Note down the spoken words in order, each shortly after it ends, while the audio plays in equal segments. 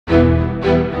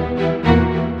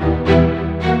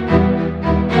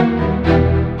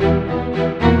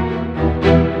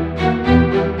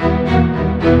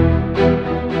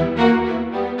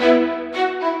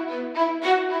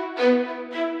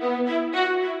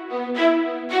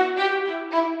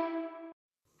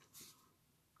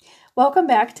Welcome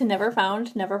back to Never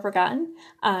Found, Never Forgotten.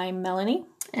 I'm Melanie.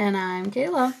 And I'm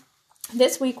Kayla.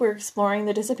 This week we're exploring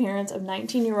the disappearance of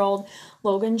 19-year-old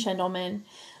Logan Schendelman.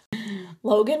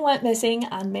 Logan went missing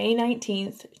on May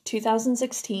 19th,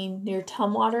 2016 near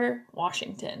Tumwater,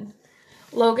 Washington.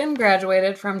 Logan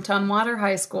graduated from Tumwater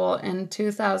High School in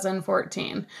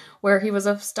 2014, where he was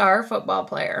a star football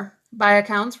player. By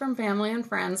accounts from family and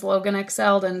friends, Logan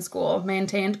excelled in school,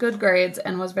 maintained good grades,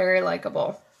 and was very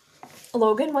likable.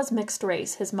 Logan was mixed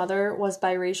race. His mother was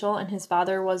biracial and his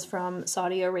father was from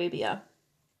Saudi Arabia.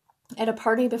 At a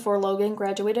party before Logan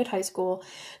graduated high school,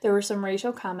 there were some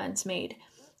racial comments made.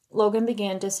 Logan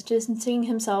began distancing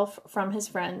himself from his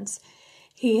friends.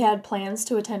 He had plans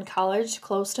to attend college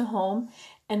close to home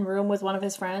and room with one of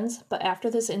his friends, but after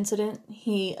this incident,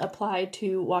 he applied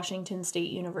to Washington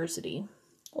State University.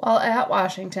 While at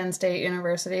Washington State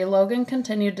University, Logan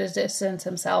continued to distance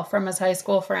himself from his high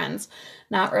school friends,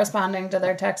 not responding to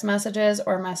their text messages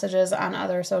or messages on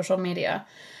other social media.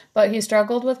 But he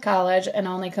struggled with college and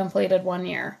only completed 1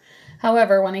 year.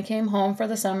 However, when he came home for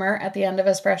the summer at the end of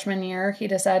his freshman year, he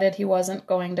decided he wasn't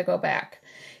going to go back.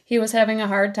 He was having a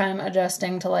hard time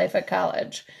adjusting to life at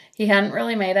college. He hadn't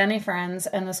really made any friends,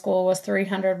 and the school was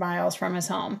 300 miles from his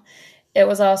home. It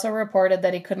was also reported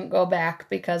that he couldn't go back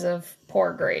because of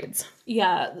poor grades.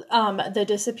 Yeah, the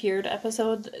Disappeared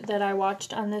episode that I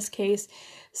watched on this case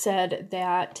said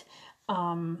that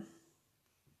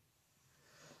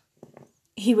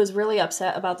he was really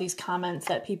upset about these comments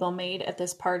that people made at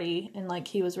this party, and like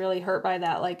he was really hurt by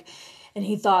that. Like, and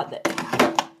he thought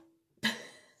that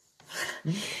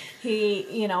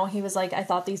he was like, I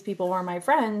thought these people were my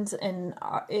friends, and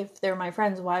if they're my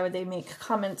friends, why would they make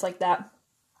comments like that?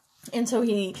 And so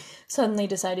he suddenly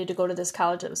decided to go to this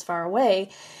college that was far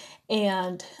away.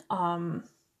 And one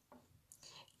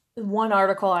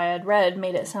article I had read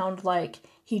made it sound like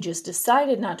he just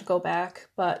decided not to go back,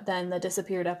 but then the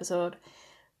Disappeared episode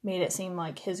made it seem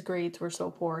like his grades were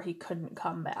so poor he couldn't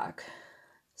come back.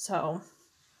 So,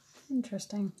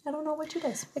 interesting. I don't know which it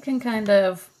is. I can kind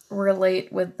of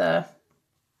relate with the,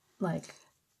 like,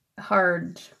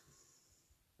 hard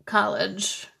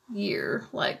college year,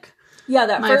 like... Yeah,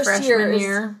 that my first year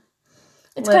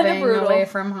it's kind of brutal. Living away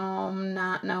from home,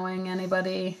 not knowing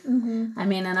anybody. Mm-hmm. I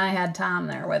mean, and I had Tom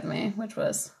there with me, which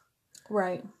was...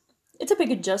 Right. It's a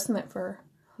big adjustment for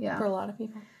a lot of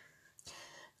people.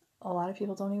 A lot of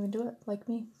people don't even do it, like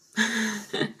me.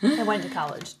 I went to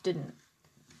college, didn't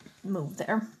move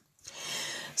there.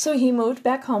 So he moved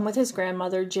back home with his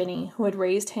grandmother, Ginny, who had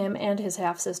raised him and his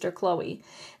half-sister, Chloe.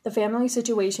 The family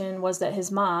situation was that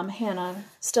his mom, Hannah,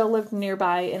 still lived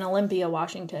nearby in Olympia,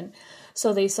 Washington,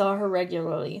 so they saw her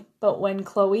regularly. But when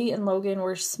Chloe and Logan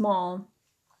were small,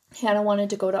 Hannah wanted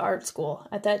to go to art school.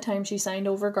 At that time, she signed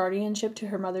over guardianship to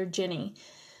her mother, Ginny.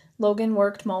 Logan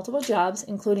worked multiple jobs,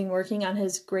 including working on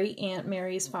his great-aunt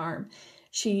Mary's farm.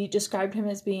 She described him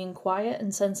as being quiet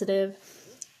and sensitive,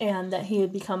 and that he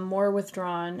had become more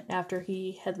withdrawn after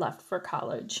he had left for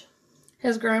college.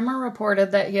 His grandma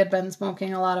reported that he had been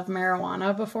smoking a lot of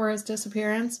marijuana before his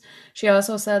disappearance. She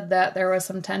also said that there was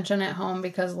some tension at home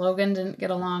because Logan didn't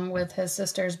get along with his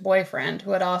sister's boyfriend,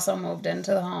 who had also moved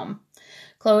into the home.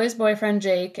 Chloe's boyfriend,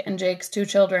 Jake, and Jake's 2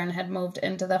 children had moved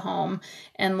into the home,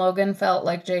 and Logan felt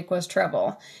like Jake was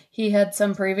trouble. He had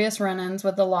some previous run-ins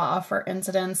with the law for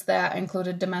incidents that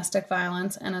included domestic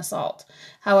violence and assault.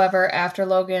 However, after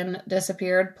Logan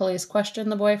disappeared, police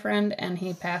questioned the boyfriend, and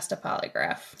he passed a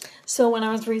polygraph. So when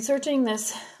I was researching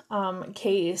this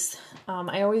case,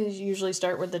 I always usually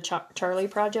start with the Charlie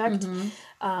Project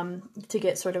to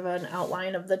get sort of an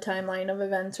outline of the timeline of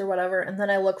events or whatever, and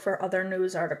then I look for other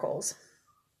news articles.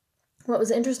 What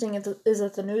was interesting is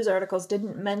that the news articles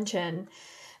didn't mention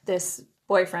this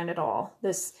boyfriend at all,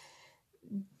 this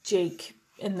Jake,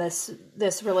 and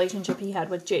this relationship he had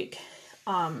with Jake.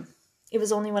 It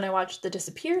was only when I watched the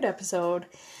Disappeared episode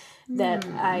that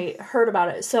I heard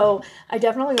about it. So I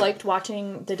definitely liked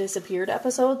watching the Disappeared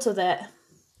episode so that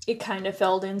it kind of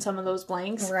filled in some of those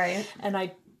blanks. Right. And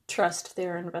I trust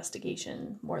their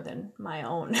investigation more than my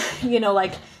own. You know,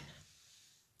 like...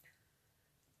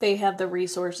 They have the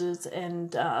resources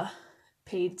and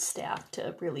paid staff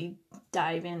to really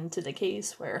dive into the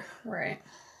case where... Right.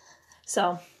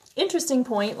 So, interesting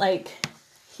point, like,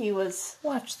 he was...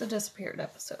 Watch the Disappeared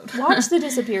episode. Watch the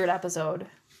Disappeared episode.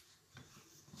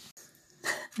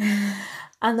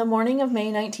 On the morning of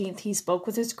May 19th, he spoke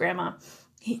with his grandma.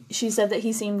 She said that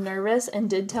he seemed nervous and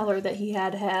did tell her that he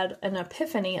had had an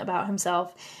epiphany about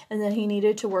himself and that he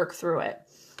needed to work through it.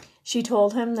 She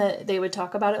told him that they would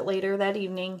talk about it later that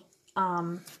evening,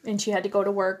 and she had to go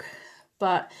to work,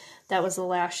 but that was the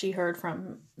last she heard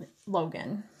from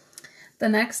Logan. The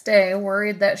next day,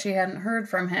 worried that she hadn't heard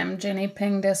from him, Ginny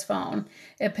pinged his phone.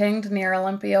 It pinged near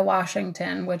Olympia,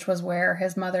 Washington, which was where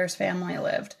his mother's family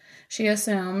lived. She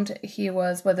assumed he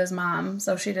was with his mom,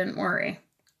 so she didn't worry.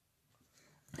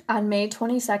 On May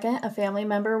 22nd, a family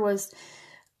member was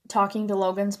talking to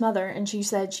Logan's mother, and she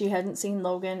said she hadn't seen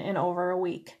Logan in over a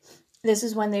week. This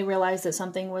is when they realized that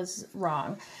something was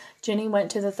wrong. Ginny went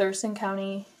to the Thurston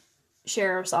County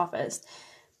Sheriff's Office,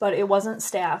 but it wasn't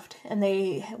staffed, and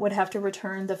they would have to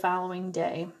return the following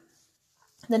day.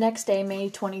 The next day, May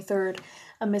 23rd,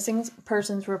 a missing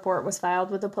persons report was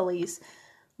filed with the police.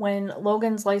 When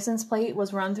Logan's license plate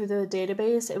was run through the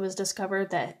database, it was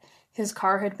discovered that his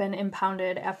car had been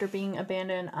impounded after being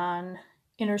abandoned on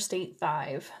Interstate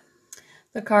 5.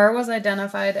 The car was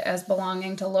identified as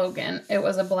belonging to Logan. It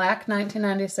was a black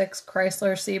 1996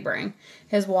 Chrysler Sebring.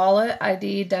 His wallet,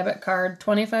 ID, debit card,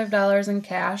 $25 in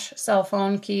cash, cell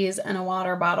phone, keys, and a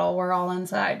water bottle were all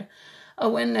inside. A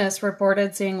witness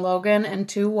reported seeing Logan and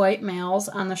two white males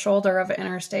on the shoulder of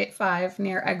Interstate 5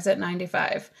 near exit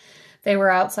 95. They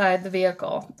were outside the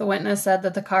vehicle. The witness said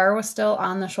that the car was still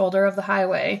on the shoulder of the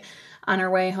highway on her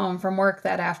way home from work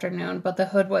that afternoon, but the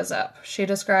hood was up. She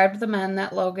described the men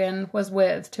that Logan was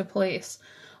with to police.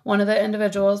 One of the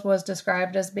individuals was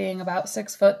described as being about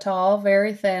 6 foot tall,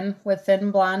 very thin, with thin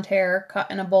blonde hair cut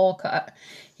in a bowl cut.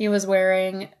 He was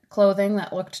wearing clothing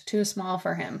that looked too small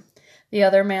for him. The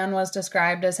other man was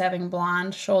described as having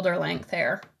blonde, shoulder-length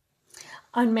hair.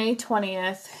 On May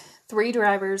 20th, 3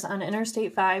 drivers on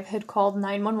Interstate 5 had called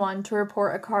 911 to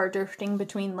report a car drifting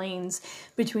between lanes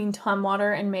between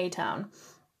Tumwater and Maytown.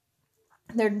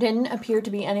 There didn't appear to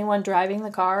be anyone driving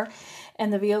the car,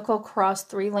 and the vehicle crossed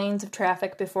 3 lanes of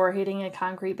traffic before hitting a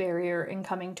concrete barrier and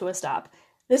coming to a stop.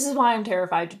 This is why I'm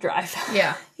terrified to drive.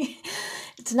 Yeah.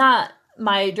 It's not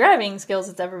my driving skills,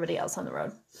 it's everybody else on the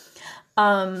road.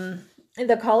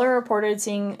 The caller reported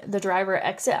seeing the driver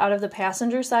exit out of the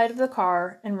passenger side of the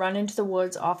car and run into the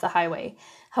woods off the highway.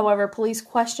 However, police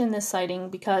questioned this sighting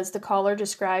because the caller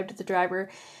described the driver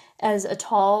as a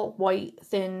tall, white,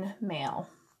 thin male.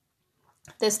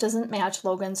 This doesn't match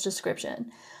Logan's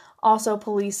description. Also,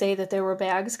 police say that there were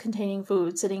bags containing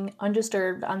food sitting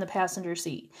undisturbed on the passenger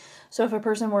seat. So if a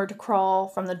person were to crawl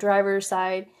from the driver's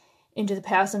side into the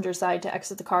passenger side to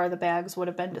exit the car, the bags would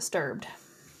have been disturbed.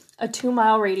 A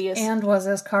 2-mile radius. And was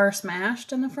his car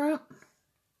smashed in the front?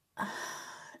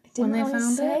 It didn't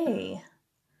really say.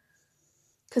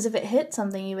 Because if it hit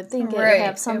something, you would think it would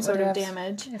have some sort of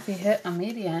damage. If he hit a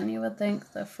median, you would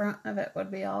think the front of it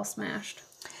would be all smashed.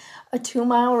 A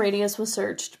 2-mile radius was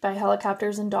searched by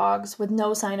helicopters and dogs with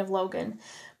no sign of Logan.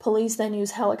 Police then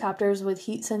used helicopters with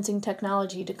heat-sensing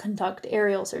technology to conduct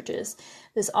aerial searches.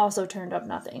 This also turned up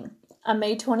nothing. On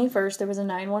May 21st, there was a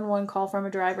 911 call from a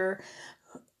driver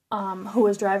who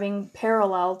was driving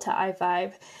parallel to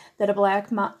I-5 that a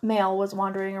black male was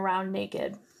wandering around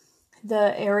naked.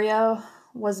 The area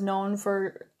was known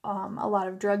for a lot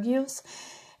of drug use,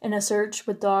 and a search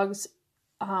with dogs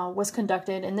was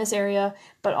conducted in this area,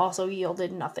 but also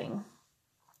yielded nothing.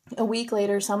 A week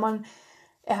later, someone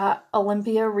at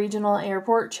Olympia Regional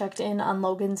Airport checked in on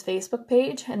Logan's Facebook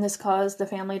page, and this caused the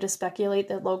family to speculate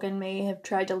that Logan may have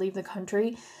tried to leave the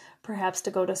country, perhaps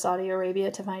to go to Saudi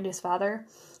Arabia to find his father.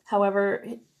 However,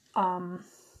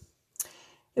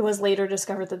 it was later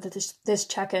discovered that this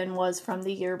check-in was from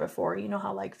the year before. You know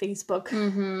how, like, Facebook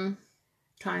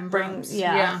time brings.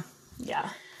 Yeah.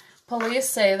 Police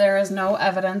say there is no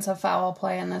evidence of foul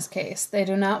play in this case. They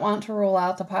do not want to rule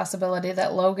out the possibility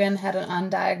that Logan had an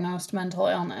undiagnosed mental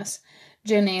illness.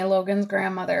 Ginny, Logan's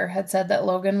grandmother, had said that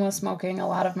Logan was smoking a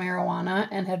lot of marijuana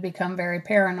and had become very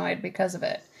paranoid because of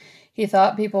it. He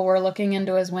thought people were looking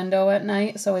into his window at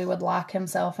night, so he would lock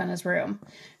himself in his room.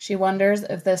 She wonders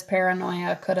if this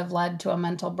paranoia could have led to a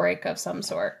mental break of some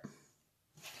sort.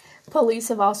 Police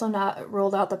have also not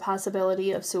ruled out the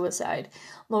possibility of suicide.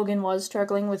 Logan was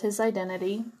struggling with his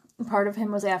identity. Part of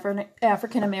him was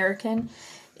African American,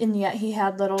 and yet he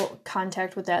had little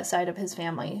contact with that side of his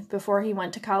family. Before he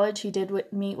went to college, he did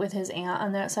meet with his aunt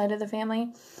on that side of the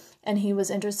family, and he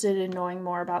was interested in knowing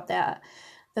more about that.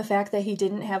 The fact that he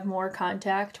didn't have more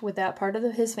contact with that part of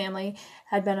his family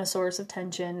had been a source of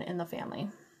tension in the family.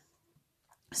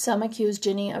 Some accused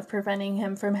Ginny of preventing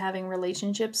him from having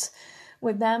relationships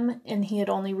with them, and he had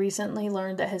only recently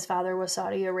learned that his father was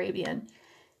Saudi Arabian.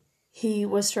 he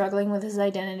was struggling with his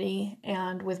identity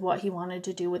and with what he wanted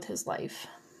to do with his life.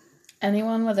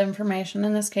 Anyone with information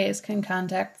in this case can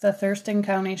contact the Thurston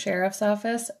County Sheriff's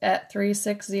Office at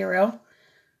 360.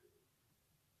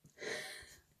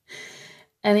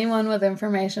 Anyone with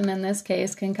information in this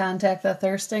case can contact the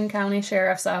Thurston County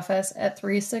Sheriff's Office at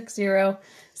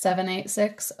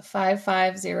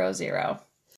 360-786-5500.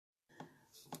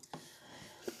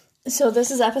 So this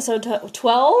is episode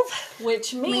 12,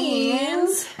 which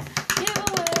means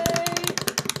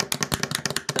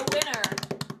the winner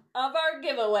of our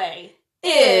giveaway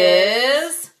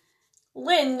is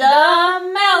Linda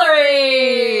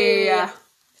Mallory.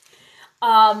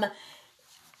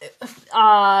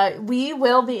 We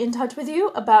will be in touch with you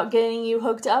about getting you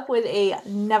hooked up with a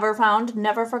Never Found,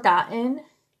 Never Forgotten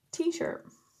t-shirt.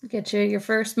 Get you your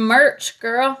first merch,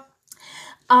 girl.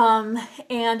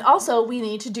 And also we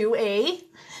need to do a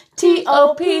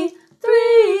TOP 3.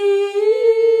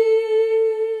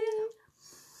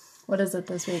 What is it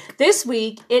this week? This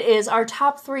week, it is our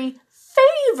top 3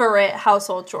 favorite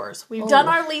household chores. We've done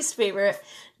our least favorite.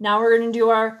 Now we're going to do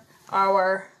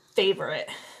our favorite.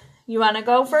 You want to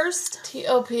go first?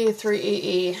 TOP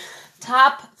 3EE.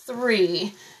 Top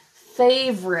 3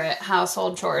 favorite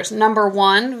household chores. Number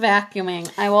 1,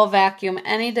 vacuuming. I will vacuum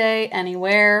any day,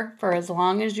 anywhere, for as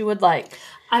long as you would like.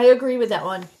 I agree with that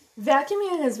one.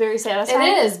 Vacuuming is very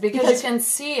satisfying. It is, because you can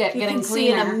see it getting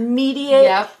cleaner. You can see an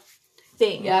immediate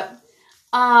thing. Yep.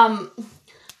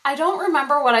 I don't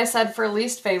remember what I said for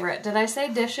least favorite. Did I say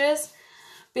dishes?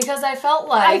 Because I felt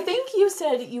like... I think you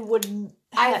said you wouldn't...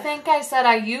 I think I said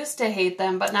I used to hate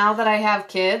them, but now that I have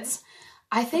kids,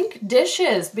 I think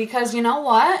dishes. Because you know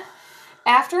what?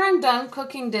 After I'm done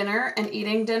cooking dinner and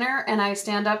eating dinner and I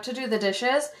stand up to do the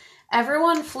dishes,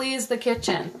 everyone flees the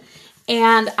kitchen.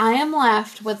 And I am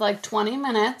left with like 20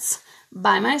 minutes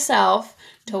by myself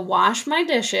to wash my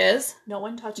dishes. No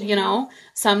one touching you know,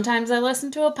 sometimes I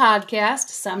listen to a podcast.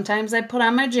 Sometimes I put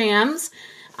on my jams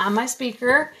on my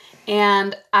speaker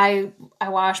and I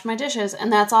wash my dishes.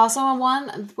 And that's also a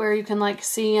one where you can like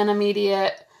see an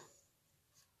immediate,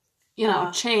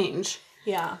 change.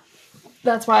 Yeah.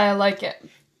 That's why I like it.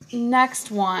 Next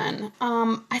one.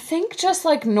 I think just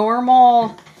like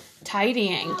normal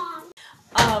tidying.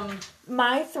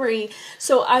 My 3.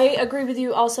 So I agree with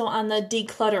you also on the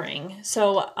decluttering.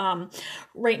 So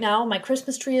right now my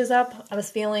Christmas tree is up. I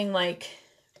was feeling like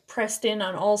pressed in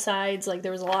on all sides. Like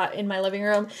there was a lot in my living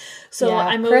room. So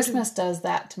Christmas does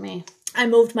that to me. I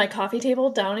moved my coffee table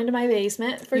down into my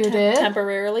basement for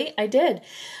temporarily. I did.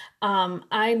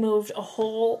 I moved a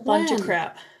whole bunch of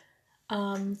crap.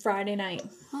 Friday night.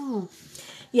 Oh.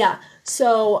 Yeah.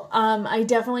 So, I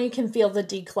definitely can feel the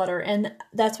declutter, and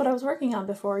that's what I was working on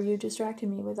before you distracted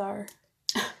me with I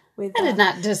did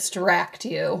not distract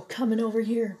you. Coming over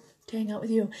here to hang out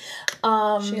with you.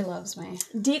 She loves me.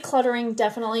 Decluttering,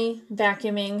 definitely.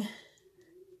 Vacuuming.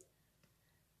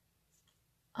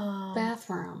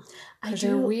 Bathroom.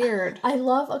 You're weird. I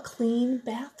love a clean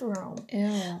bathroom.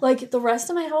 Ew. Like, the rest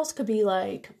of my house could be,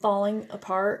 like, falling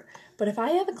apart. But if I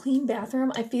have a clean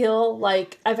bathroom, I feel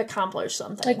like I've accomplished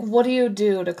something. Like, what do you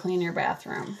do to clean your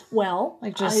bathroom? Well...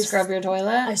 Like, just scrub your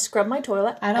toilet? I scrub my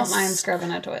toilet. I don't mind scrubbing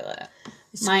a toilet.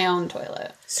 My own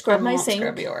toilet. Scrub my sink.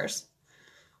 Scrub yours.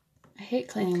 I hate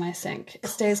cleaning my sink. It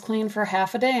stays clean for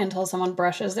half a day until someone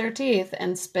brushes their teeth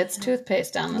and spits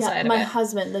toothpaste down the side of it. My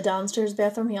husband, the downstairs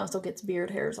bathroom, he also gets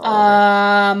beard hairs all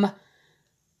over.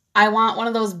 I want one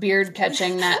of those beard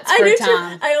catching nets for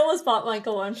Tom. I almost bought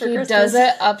Michael one for Christmas. He does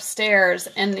it upstairs,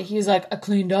 and he's like, I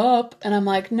cleaned up. And I'm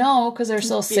like, no, because there's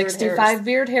still 65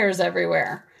 beard hairs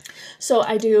everywhere. So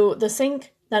I do the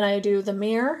sink, then I do the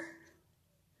mirror.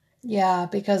 Yeah,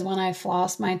 because when I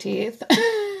floss my teeth...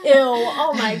 Ew,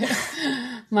 oh my God.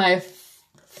 My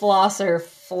flosser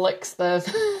flicks the...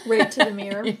 right to the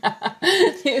mirror. Yeah.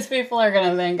 These people are going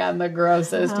to think I'm the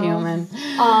grossest human.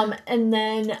 And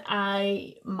then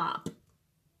I mop.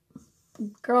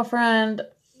 Girlfriend.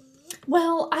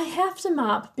 Well, I have to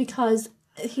mop because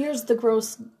here's the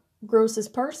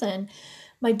grossest person.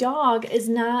 My dog is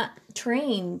not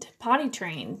potty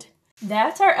trained.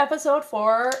 That's our episode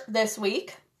for this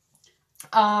week.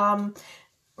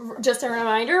 Just a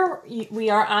reminder, we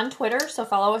are on Twitter, so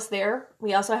follow us there.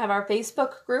 We also have our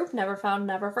Facebook group, Never Found,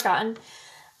 Never Forgotten.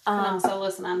 So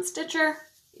listen on Stitcher.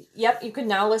 Yep, you can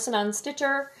now listen on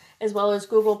Stitcher, as well as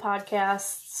Google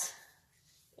Podcasts,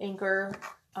 Anchor,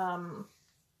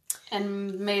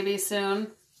 and maybe soon.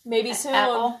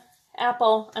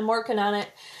 Apple. I'm working on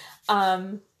it.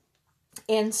 And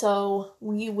so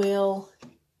we will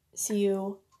see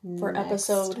you for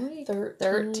episode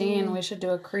 13. We should do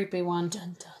a creepy one.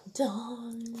 Dun, dun,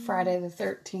 dun. Friday the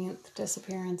 13th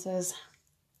disappearances.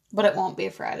 But it won't be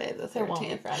Friday the 13th. It won't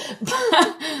be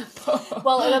Friday.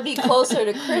 Well, it'll be closer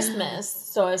to Christmas,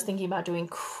 so I was thinking about doing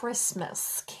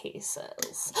Christmas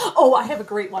cases. Oh, I have a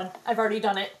great one. I've already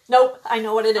done it. Nope, I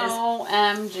know what it is.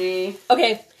 OMG.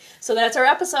 Okay, so that's our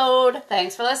episode.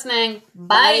 Thanks for listening.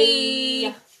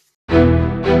 Bye.